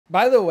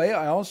By the way,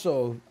 I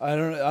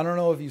don't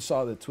know if you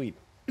saw the tweet.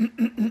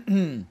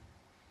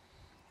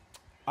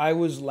 I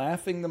was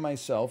laughing to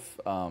myself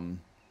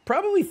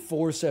probably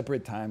 4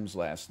 separate times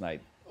last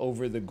night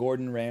over the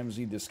Gordon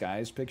Ramsay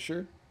disguise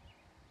picture.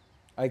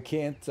 I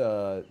can't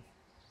get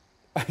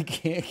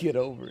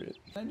over it.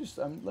 Let me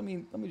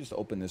just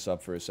open this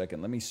up for a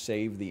second. Let me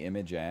save the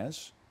image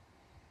as.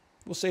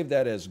 We'll save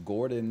that as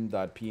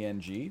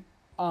gordon.png.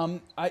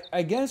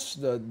 I guess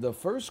the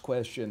first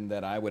question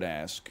that I would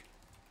ask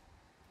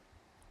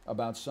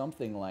about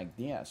something like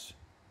this,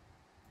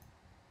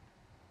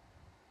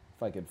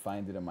 if I could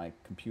find it on my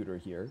computer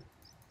here,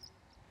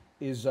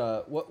 is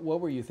what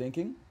were you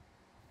thinking?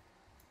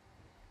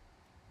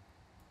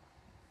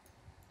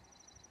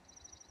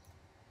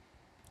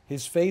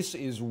 His face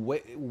is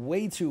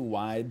way too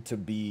wide to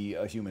be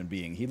a human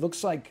being. He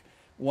looks like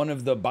one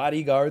of the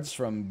bodyguards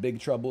from Big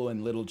Trouble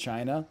in Little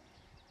China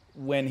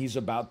when he's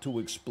about to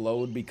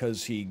explode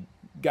because he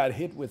got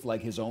hit with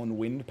like his own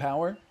wind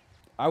power.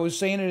 I was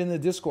saying it in the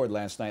Discord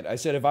last night. I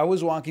said if I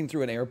was walking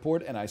through an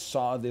airport and I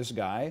saw this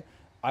guy,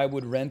 I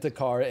would rent a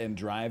car and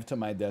drive to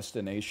my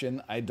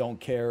destination. I don't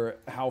care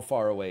how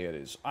far away it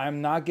is.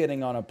 I'm not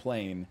getting on a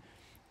plane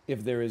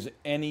if there is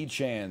any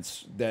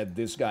chance that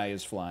this guy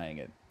is flying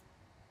it.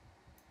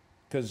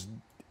 Because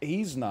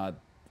he's not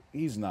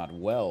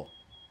well.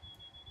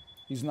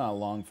 He's not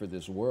long for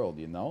this world,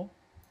 you know?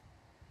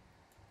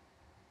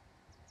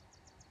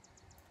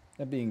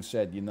 That being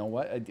said, you know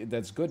what?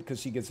 That's good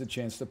because he gets a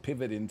chance to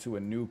pivot into a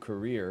new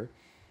career.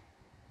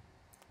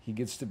 He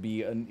gets to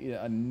be a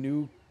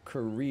new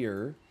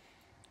career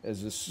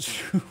as a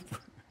super.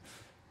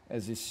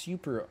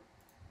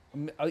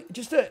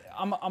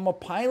 I'm a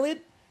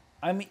pilot.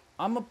 I'm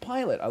a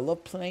pilot. I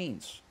love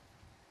planes.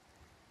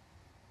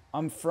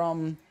 I'm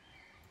from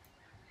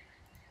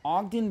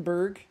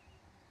Ogdenburg,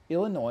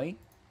 Illinois,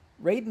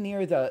 right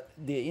near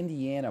the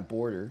Indiana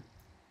border.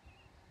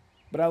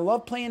 But I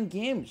love playing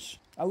games.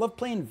 I love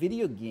playing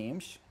video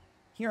games.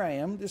 Here I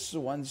am. This is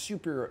one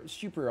super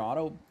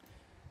auto.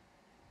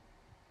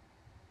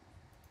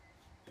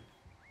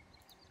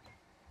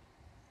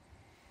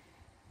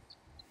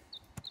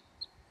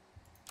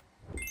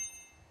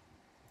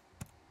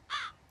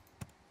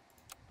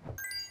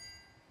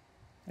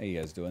 How you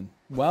guys doing?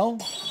 Well,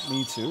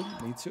 me too.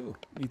 Me too.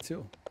 Me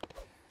too.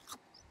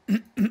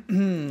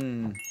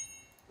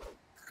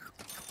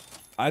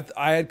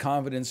 I had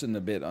confidence in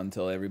the bit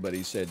until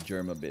everybody said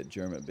Germabit,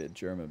 Germabit,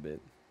 Germabit.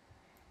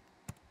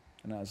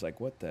 And I was like,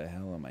 what the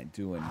hell am I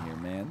doing here,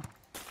 man?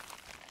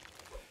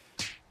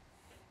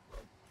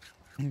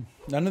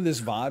 None of this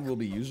VOD will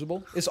be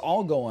usable. It's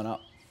all going up.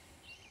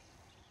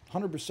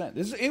 100%.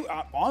 This is,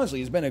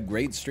 honestly, it's been a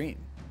great stream.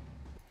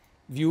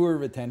 Viewer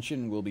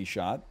retention will be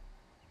shot.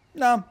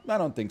 No, I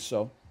don't think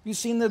so. You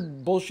seen the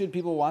bullshit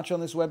people watch on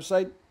this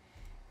website?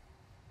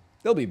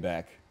 They'll be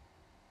back.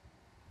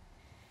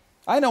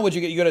 I know what you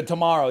get. You go to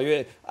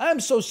tomorrow. I'm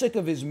so sick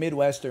of his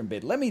Midwestern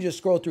bit. Let me just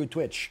scroll through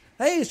Twitch.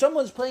 Hey,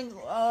 someone's playing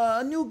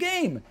a new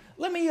game.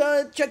 Let me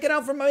check it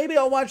out for maybe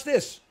I'll watch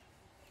this.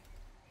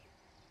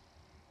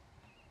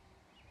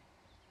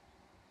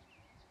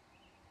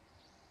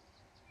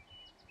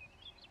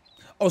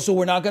 Oh, so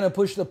we're not going to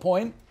push the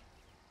point?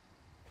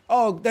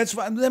 Oh, that's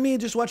fine. Let me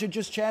just watch a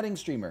Just Chatting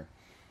streamer.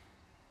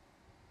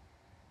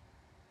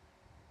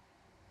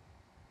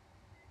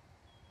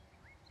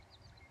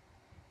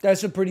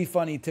 That's a pretty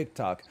funny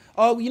TikTok.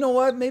 Oh, you know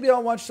what? Maybe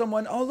I'll watch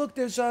someone. Oh, look,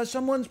 there's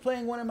someone's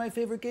playing one of my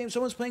favorite games.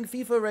 Someone's playing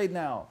FIFA right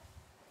now.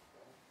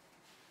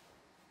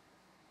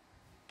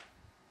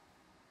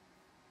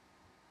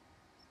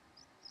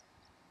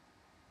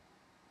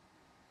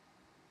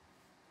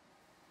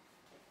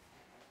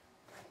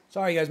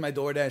 Sorry, guys, my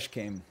DoorDash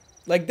came.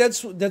 Like,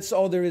 that's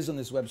all there is on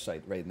this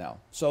website right now.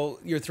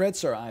 So your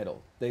threats are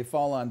idle. They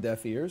fall on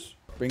deaf ears.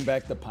 Bring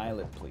back the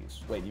pilot,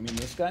 please. Wait, you mean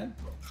this guy?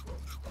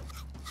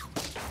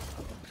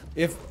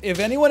 If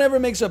anyone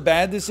ever makes a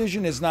bad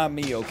decision, it's not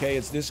me, okay?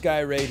 It's this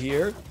guy right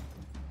here.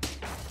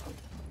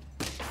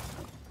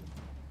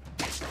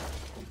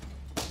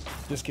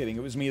 Just kidding.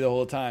 It was me the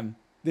whole time.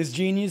 This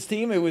genius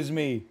team, it was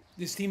me.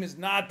 This team is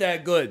not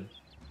that good.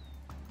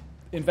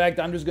 In fact,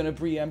 I'm just going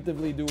to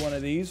preemptively do one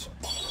of these.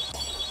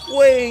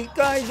 Wait,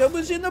 guys, I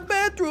was in the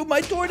bathroom.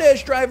 My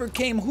DoorDash driver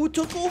came. Who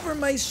took over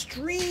my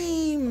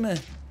stream?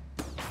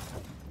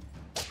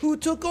 Who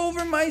took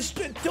over my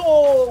stream?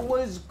 Oh, it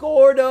was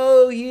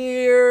Gordo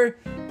here.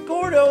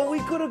 Gordo, we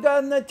could have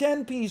gotten a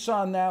 10-piece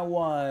on that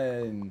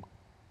one.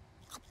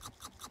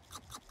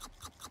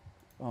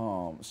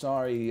 Oh,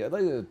 sorry. I'd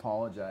like to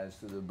apologize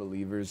to the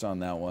believers on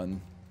that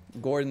one.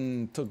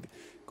 Gordon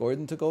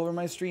took over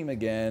my stream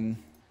again.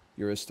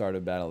 You're a start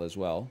of battle as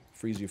well.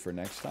 Freeze you for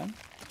next time.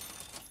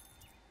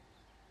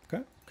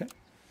 Okay, okay.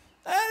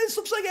 This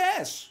looks like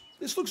ass.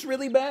 This looks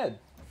really bad.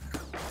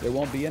 There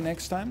won't be a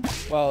next time?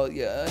 Well,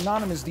 yeah,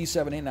 Anonymous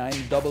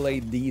D789,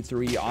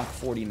 AAD3,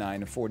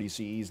 OC49, 40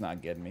 CE's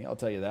not getting me. I'll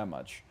tell you that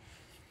much.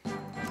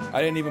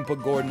 I didn't even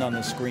put Gordon on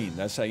the screen.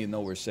 That's how you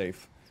know we're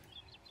safe.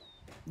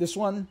 This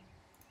one,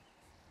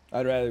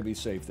 I'd rather be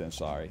safe than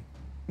sorry.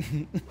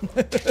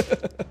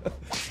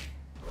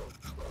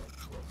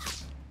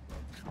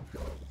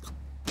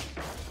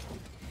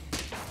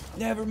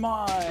 Never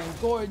mind.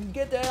 Gordon,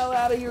 get the hell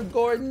out of here,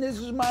 Gordon. This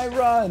is my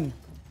run.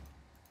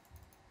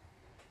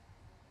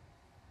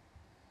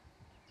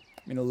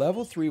 I mean, a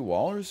level 3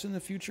 Walrus in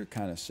the future,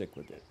 kind of sick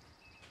with it.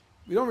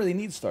 We don't really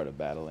need start a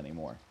battle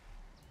anymore.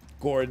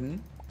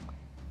 Gordon.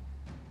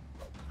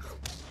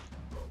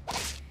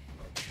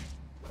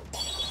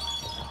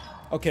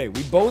 Okay,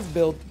 we both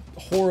built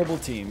horrible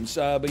teams,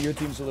 but your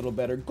team's a little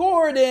better.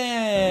 Gordon!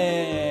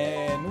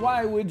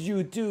 Why would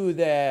you do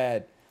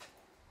that?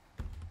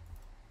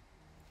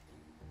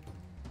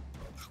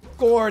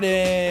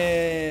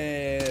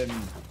 Gordon!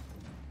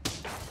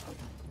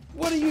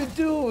 What are you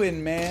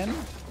doing, man?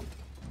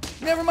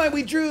 Never mind,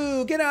 we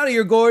drew. Get out of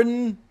here,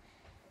 Gordon.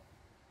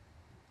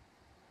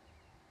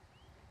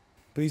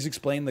 Please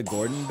explain the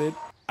Gordon bit.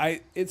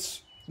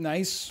 It's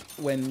nice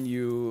when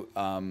you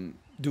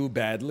do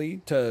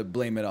badly to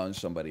blame it on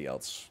somebody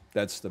else.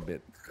 That's the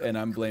bit. And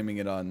I'm blaming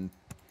it on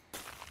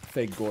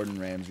fake Gordon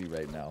Ramsay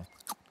right now.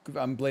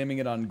 I'm blaming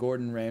it on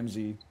Gordon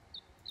Ramsay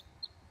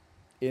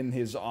in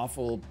his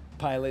awful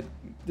pilot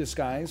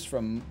disguise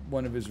from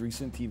one of his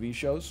recent TV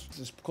shows.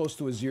 There's close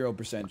to a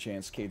 0%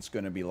 chance Kate's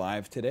going to be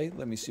live today.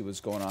 Let me see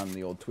what's going on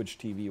the old Twitch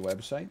TV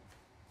website.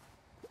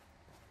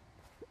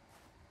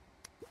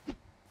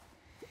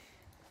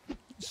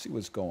 Let's see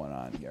what's going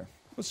on here.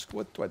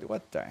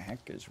 What the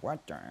heck is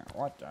what the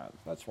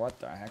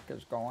heck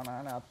is going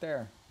on out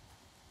there?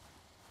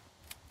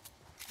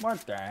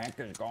 What the heck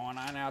is going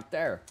on out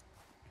there?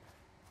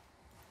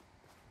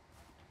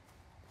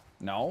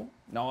 No,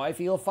 I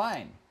feel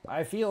fine.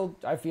 I feel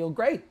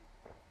great.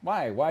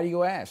 Why? Why do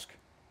you ask?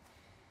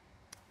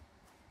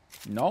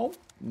 No,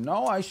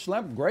 I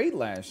slept great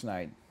last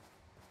night.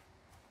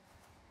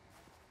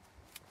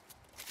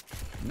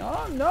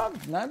 No,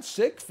 not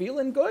sick.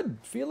 Feeling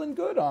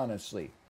good, honestly.